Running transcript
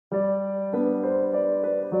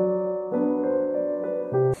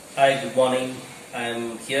Hi, good morning. I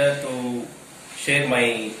am here to share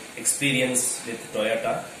my experience with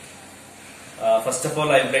Toyota. First of all,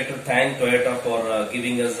 I would like to thank Toyota for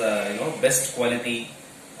giving us best quality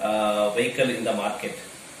vehicle in the market.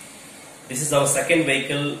 This is our second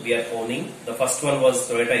vehicle we are owning. The first one was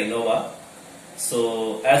Toyota Innova.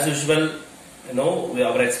 So as usual,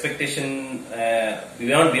 our expectation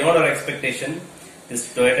beyond our expectation.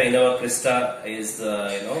 This Toyota Innova Crista is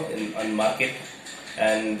on market,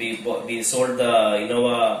 and we sold the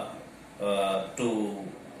Innova to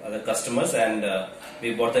other customers, and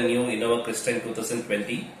we bought the new Innova Crista in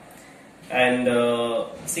 2020. And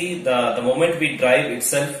see, the moment we drive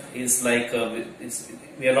itself is like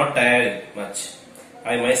we are not tired much.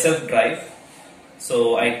 I myself drive,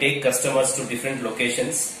 so I take customers to different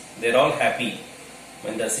locations. They're all happy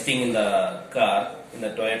when they're sitting in the car, in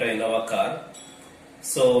the Toyota Innova car.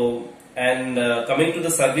 So, and coming to the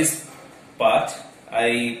service part,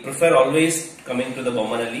 I prefer always coming to the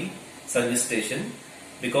Bommanalli service station,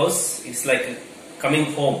 because it's like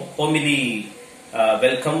coming home, homely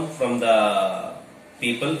welcome from the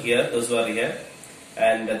people here, those who are here,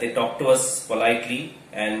 and they talk to us politely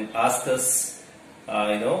and ask us,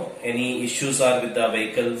 any issues are with the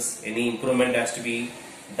vehicles, any improvement has to be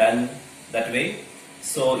done that way.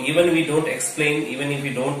 So even we don't explain, even if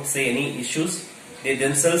we don't say any issues, they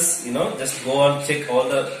themselves, just go and check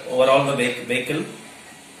overall the vehicle,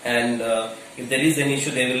 and if there is any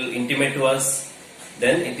issue, they will intimate to us.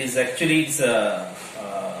 Then it's a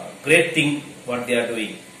great thing what they are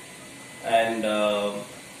doing, and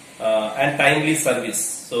timely service.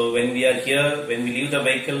 So when we are here, when we leave the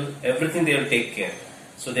vehicle, everything they will take care.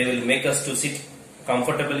 So they will make us to sit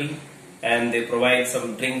comfortably, and they provide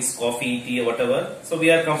some drinks, coffee, tea, whatever. So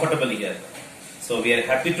we are comfortable here. So we are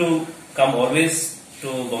happy to come always to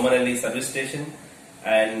Bommanalli service station,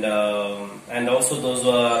 and also those who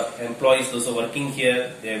are employees, those who are working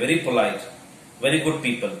here, they are very polite, very good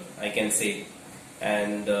people, I can say,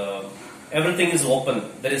 and everything is open.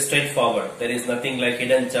 There is straightforward. There is nothing like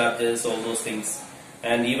hidden charges, all those things.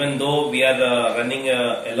 And even though we are running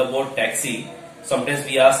a yellow board taxi, sometimes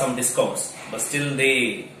we ask some discounts, but still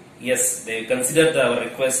they consider our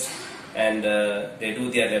request, and they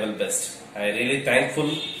do their level best. I really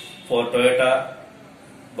thankful for Toyota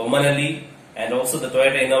Bommanalli and also the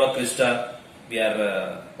Toyota Innova Crista. We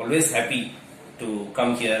are always happy to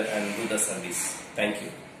come here and do the service. Thank you.